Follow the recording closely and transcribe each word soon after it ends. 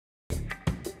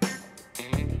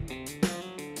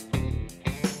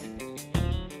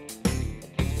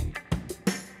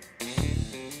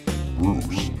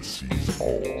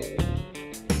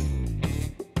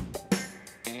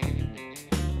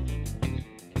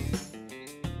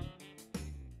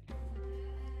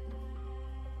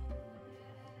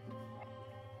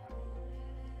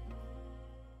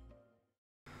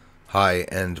Hi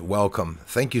and welcome.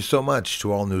 Thank you so much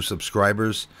to all new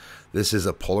subscribers. This is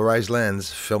a polarized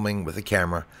lens filming with a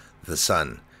camera, the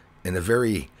sun, in a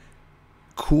very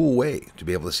cool way to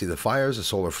be able to see the fires, the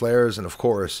solar flares, and of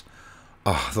course,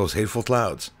 those hateful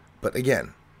clouds. But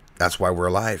again, that's why we're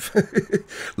alive.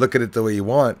 Look at it the way you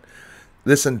want.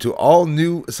 Listen, to all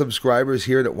new subscribers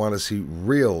here that want to see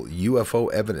real UFO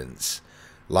evidence,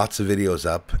 lots of videos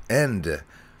up, and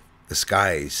the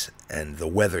skies and the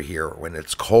weather here. When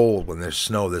it's cold, when there's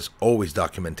snow, there's always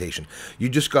documentation. You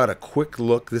just got a quick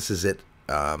look. This is it.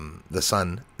 The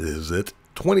sun, is it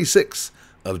 26th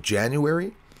of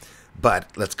January? But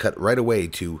let's cut right away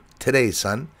to today's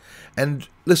sun. And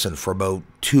listen, for about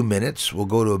 2 minutes, we'll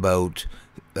go to about,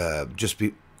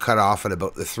 be cut off at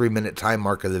about the 3-minute time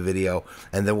mark of the video,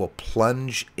 and then we'll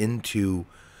plunge into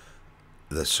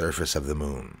the surface of the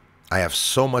moon. I have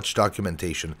so much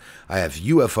documentation. I have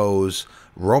UFOs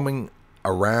roaming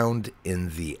around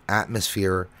in the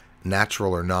atmosphere,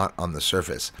 natural or not, on the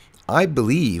surface. I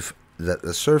believe that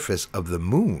the surface of the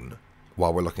moon,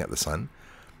 while we're looking at the sun,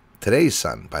 today's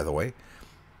sun, by the way,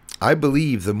 I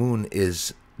believe the moon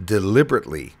is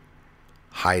deliberately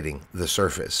hiding the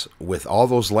surface. With all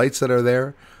those lights that are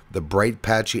there, the bright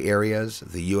patchy areas,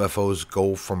 the UFOs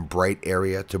go from bright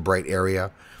area to bright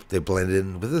area. They blend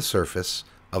in with the surface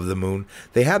of the moon.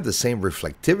 They have the same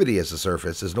reflectivity as the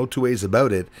surface. There's no two ways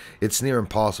about it. It's near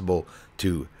impossible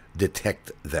to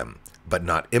detect them, but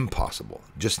not impossible,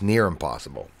 just near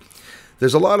impossible.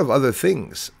 There's a lot of other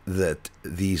things that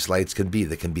these lights can be.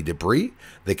 They can be debris.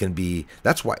 They can be,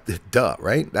 that's why,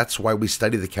 right? That's why we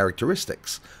study the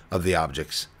characteristics of the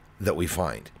objects that we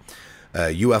find.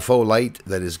 UFO light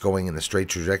that is going in a straight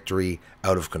trajectory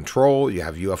out of control. You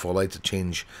have UFO lights that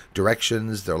change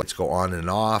directions. Their lights go on and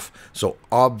off. So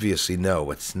obviously,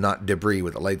 no, it's not debris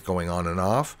with the light going on and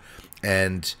off.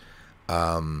 And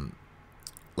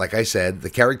like I said, the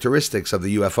characteristics of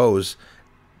the UFOs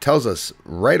tells us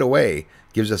right away,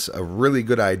 gives us a really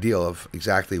good idea of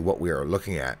exactly what we are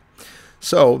looking at.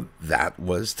 So that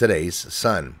was today's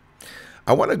sun.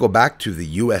 I want to go back to the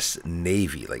U.S.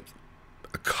 Navy, like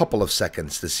a couple of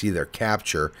seconds, to see their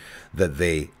capture that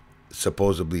they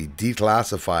supposedly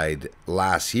declassified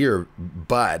last year,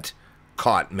 but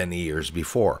caught many years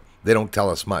before. They don't tell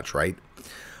us much, right?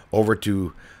 Over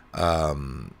to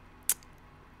the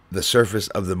surface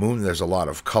of the moon, there's a lot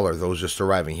of color. Those just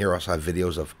arriving here also have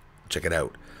videos of, check it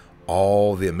out,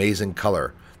 all the amazing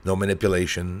color. No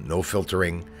manipulation, no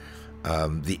filtering.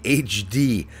 The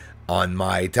HD on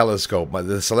my telescope,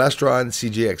 the Celestron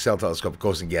CGXL telescope,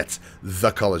 goes and gets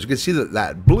the colors. You can see that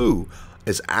that blue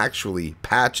is actually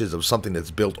patches of something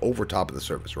that's built over top of the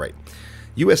surface, right?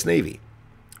 U.S. Navy,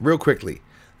 real quickly,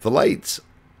 the lights,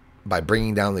 by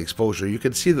bringing down the exposure, you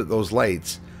can see that those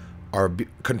lights are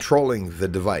controlling the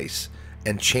device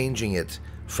and changing it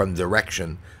from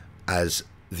direction as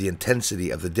the intensity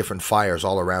of the different fires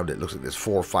all around it. Looks like there's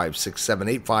 4, 5, 6, 7,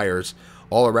 8 fires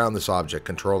all around this object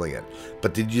controlling it.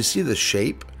 But did you see the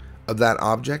shape of that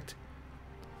object?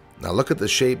 Now look at the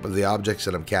shape of the objects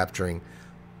that I'm capturing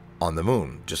on the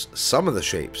moon. Just some of the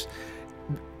shapes.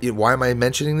 Why am I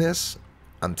mentioning this?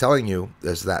 I'm telling you,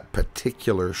 there's that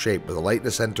particular shape with a light in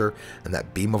the center and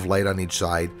that beam of light on each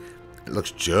side. It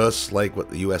looks just like what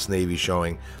the U.S. Navy is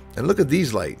showing. And look at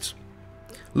these lights.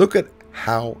 Look at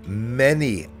how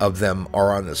many of them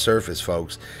are on the surface,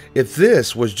 folks. If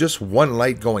this was just one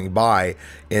light going by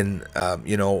in,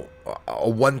 a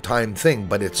one-time thing,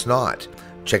 but it's not.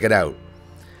 Check it out.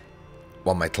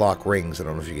 While my clock rings, I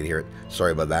don't know if you can hear it.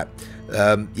 Sorry about that.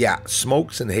 Yeah,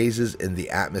 smokes and hazes in the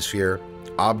atmosphere.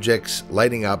 Objects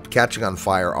lighting up, catching on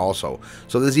fire also.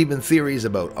 So there's even theories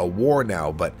about a war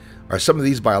now, but are some of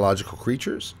these biological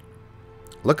creatures?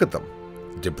 Look at them.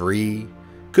 Debris.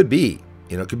 Could be.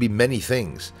 It could be many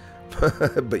things.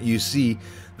 But you see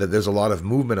that there's a lot of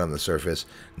movement on the surface,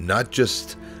 not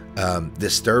just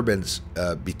disturbance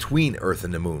between Earth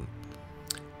and the moon.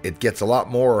 It gets a lot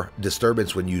more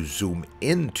disturbance when you zoom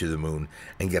into the moon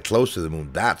and get close to the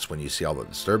moon. That's when you see all the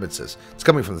disturbances. It's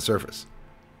coming from the surface.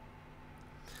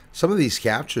 Some of these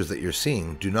captures that you're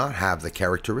seeing do not have the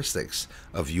characteristics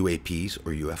of UAPs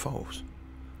or UFOs.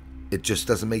 It just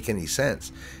doesn't make any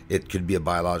sense. It could be a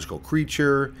biological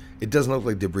creature. It doesn't look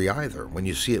like debris either. When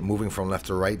you see it moving from left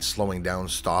to right, slowing down,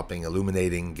 stopping,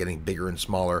 illuminating, getting bigger and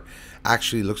smaller,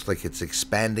 actually looks like it's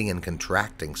expanding and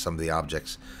contracting some of the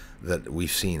objects that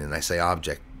we've seen. And I say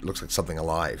object, looks like something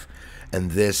alive.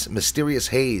 And this mysterious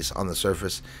haze on the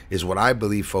surface is what I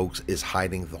believe, folks, is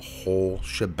hiding the whole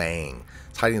shebang.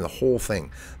 It's hiding the whole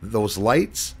thing. Those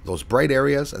lights, those bright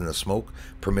areas, and the smoke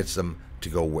permits them to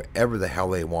go wherever the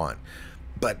hell they want.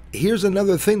 But here's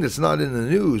another thing that's not in the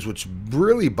news, which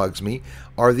really bugs me,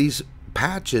 are these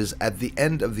patches at the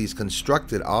end of these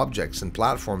constructed objects and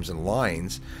platforms and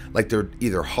lines, like they're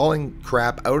either hauling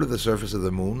crap out of the surface of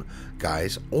the moon,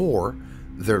 guys, or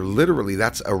they're literally,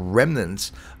 that's a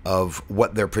remnants of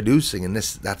what they're producing, and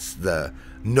that's the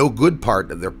no good part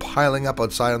that they're piling up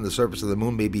outside on the surface of the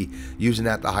moon, maybe using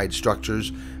that to hide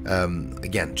structures.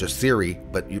 Again, just theory,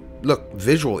 but you look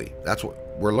visually, that's what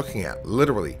we're looking at,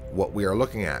 literally what we are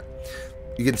looking at.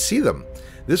 You can see them.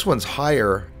 This one's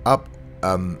higher up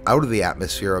out of the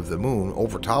atmosphere of the moon,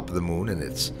 over top of the moon, and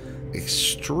it's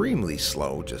extremely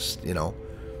slow, just, you know,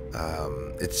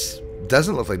 it's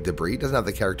doesn't look like debris, doesn't have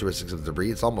the characteristics of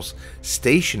debris. It's almost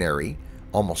stationary,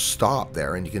 almost stopped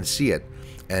there, and you can see it.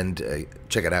 And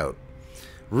check it out.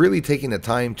 Really taking the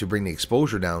time to bring the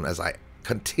exposure down, as I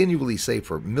continually say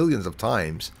for millions of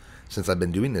times since I've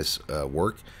been doing this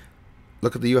work.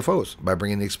 Look at the UFOs by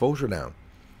bringing the exposure down.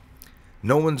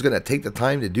 No one's going to take the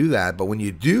time to do that, but when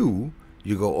you do,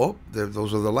 you go, oh,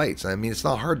 those are the lights. I mean, it's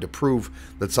not hard to prove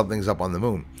that something's up on the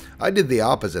moon. I did the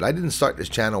opposite. I didn't start this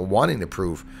channel wanting to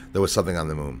prove there was something on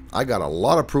the moon. I got a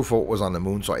lot of proof of what was on the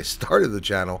moon, so I started the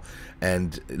channel.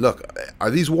 And look,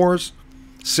 are these wars?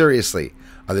 Seriously,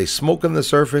 are they smoking the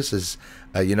surface? Is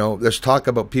you know, there's talk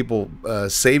about people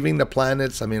saving the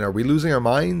planets. I mean, are we losing our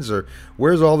minds, or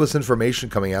where's all this information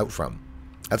coming out from?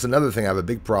 That's another thing I have a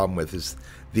big problem with, is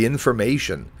the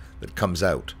information that comes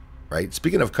out. Right?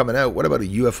 Speaking of coming out, what about a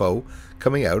UFO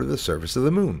coming out of the surface of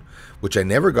the moon, which I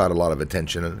never got a lot of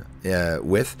attention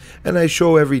with, and I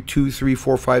show every 2, 3,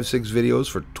 4, 5, 6 videos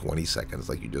for 20 seconds,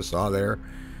 like you just saw there,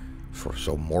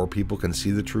 so more people can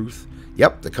see the truth.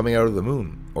 Yep, they're coming out of the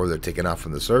moon, or they're taking off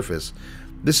from the surface.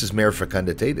 This is Mare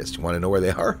Fecunditatis. You want to know where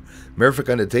they are? Mare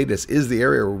Fecunditatis is the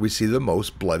area where we see the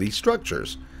most bloody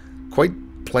structures.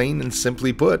 Quite plain and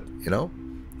simply put, you know,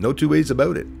 no two ways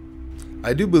about it.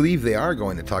 I do believe they are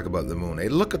going to talk about the moon. Hey,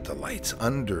 look at the lights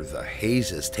under the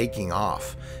hazes taking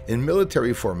off in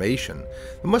military formation.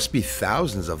 There must be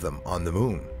thousands of them on the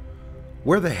moon.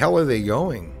 Where the hell are they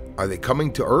going? Are they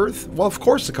coming to Earth? Well, of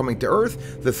course they're coming to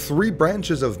Earth. The 3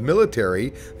 branches of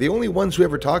military, the only ones who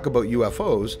ever talk about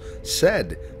UFOs,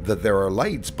 said that there are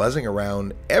lights buzzing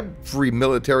around every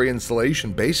military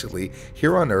installation, basically,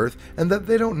 here on Earth, and that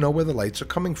they don't know where the lights are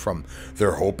coming from.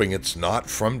 They're hoping it's not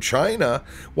from China.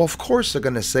 Well, of course they're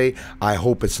going to say, I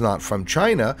hope it's not from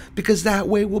China, because that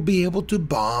way we'll be able to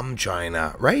bomb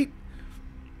China, right?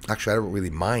 Actually, I don't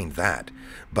really mind that.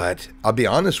 But I'll be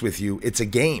honest with you, it's a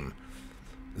game.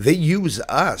 They use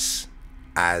us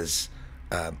as,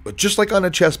 just like on a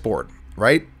chessboard,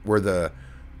 right? Where the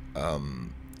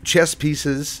chess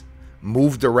pieces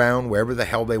moved around wherever the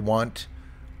hell they want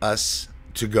us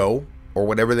to go, or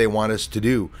whatever they want us to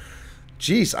do.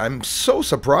 Geez, I'm so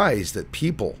surprised that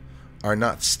people are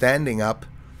not standing up,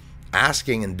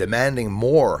 asking and demanding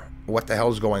more what the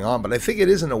hell's going on. But I think it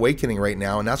is an awakening right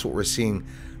now, and that's what we're seeing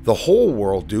the whole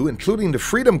world do, including the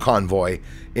Freedom Convoy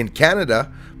in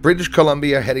Canada, British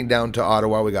Columbia heading down to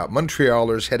Ottawa. We got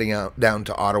Montrealers heading out down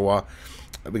to Ottawa.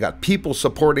 We got people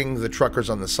supporting the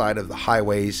truckers on the side of the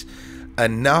highways.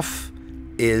 Enough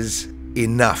is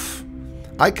enough.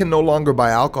 I can no longer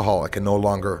buy alcohol. I can no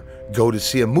longer go to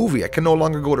see a movie. I can no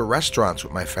longer go to restaurants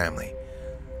with my family.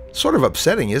 Sort of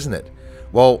upsetting, isn't it?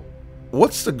 Well,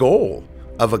 what's the goal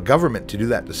of a government to do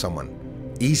that to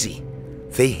someone? Easy.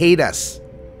 They hate us,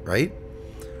 right?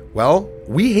 Well,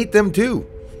 we hate them too.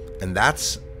 And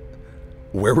that's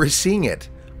where we're seeing it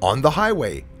on the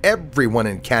highway. Everyone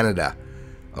in Canada,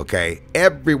 okay?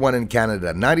 Everyone in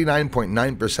Canada,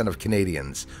 99.9% of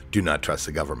Canadians do not trust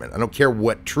the government. I don't care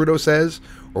what Trudeau says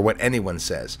or what anyone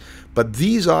says. But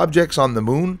these objects on the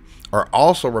moon are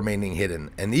also remaining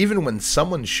hidden. And even when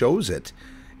someone shows it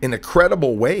in a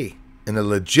credible way, in a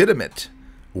legitimate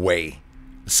way,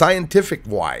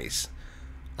 scientific-wise,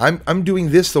 I'm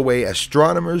doing this the way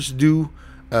astronomers do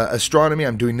astronomy.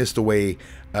 I'm doing this the way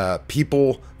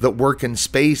people that work in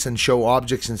space and show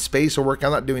objects in space are working.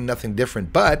 I'm not doing nothing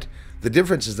different, but the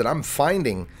difference is that I'm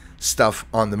finding stuff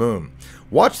on the moon.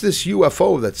 Watch this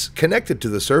UFO that's connected to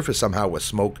the surface somehow with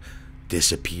smoke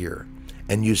disappear,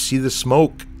 and you see the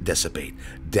smoke dissipate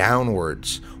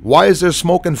downwards. Why is there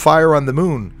smoke and fire on the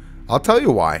moon? I'll tell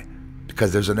you why.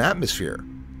 Because there's an atmosphere.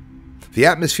 The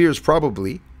atmosphere is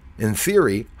probably, in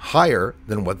theory, higher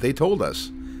than what they told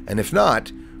us. And if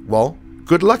not, well,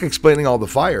 good luck explaining all the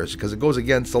fires, because it goes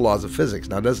against the laws of physics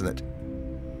now, doesn't it?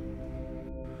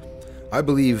 I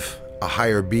believe a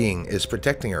higher being is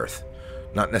protecting Earth.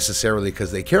 Not necessarily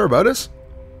because they care about us,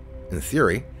 in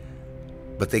theory,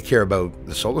 but they care about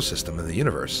the solar system and the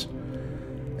universe.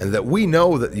 And that we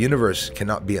know that the universe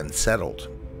cannot be unsettled,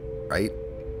 right?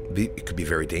 it could be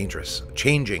very dangerous,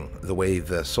 changing the way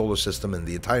the solar system and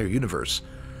the entire universe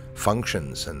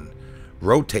functions and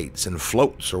rotates and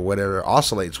floats or whatever,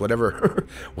 oscillates, whatever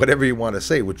whatever you want to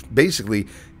say, which basically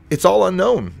it's all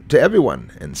unknown to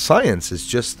everyone, and science is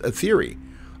just a theory.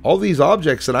 All these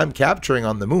objects that I'm capturing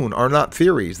on the moon are not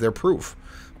theories, they're proof.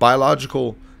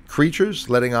 Biological creatures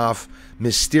letting off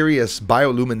mysterious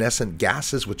bioluminescent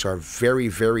gases which are very,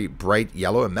 very bright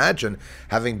yellow. Imagine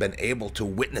having been able to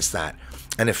witness that.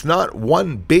 And if not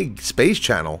one big space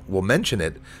channel will mention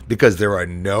it, because there are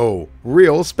no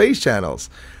real space channels.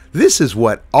 This is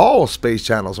what all space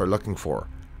channels are looking for.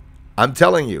 I'm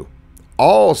telling you,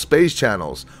 all space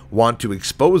channels want to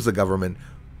expose the government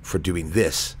for doing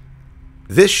this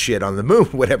shit on the moon,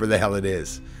 whatever the hell it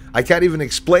is. I can't even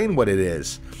explain what it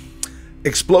is.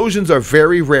 Explosions are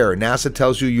very rare. NASA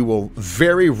tells you you will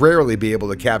very rarely be able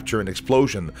to capture an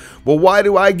explosion. Well, why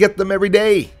do I get them every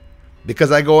day?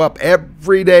 Because I go up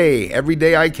every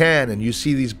day I can, and you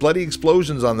see these bloody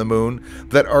explosions on the moon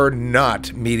that are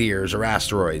not meteors or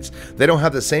asteroids. They don't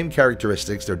have the same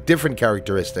characteristics. They're different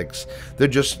characteristics. They're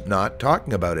just not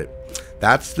talking about it.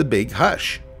 That's the big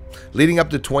hush. Leading up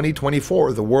to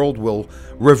 2024, the world will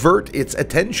revert its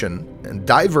attention and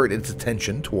divert its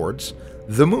attention towards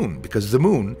the moon, because the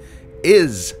moon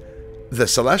is the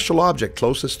celestial object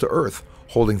closest to Earth,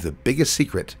 holding the biggest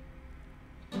secret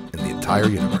in the entire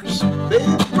universe.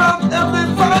 From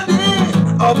everybody,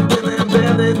 open and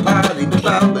belly party,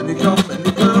 coming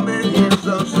here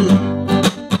so soon.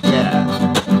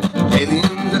 Yeah,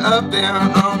 aliens are up there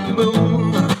on the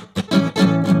moon.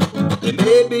 They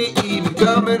may be even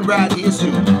coming right here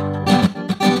soon.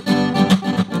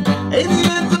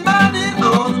 Aliens are mining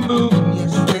on the moon,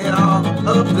 yes they are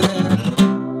up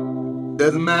there.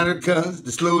 Doesn't matter 'cause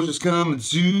disclosure's coming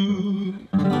soon.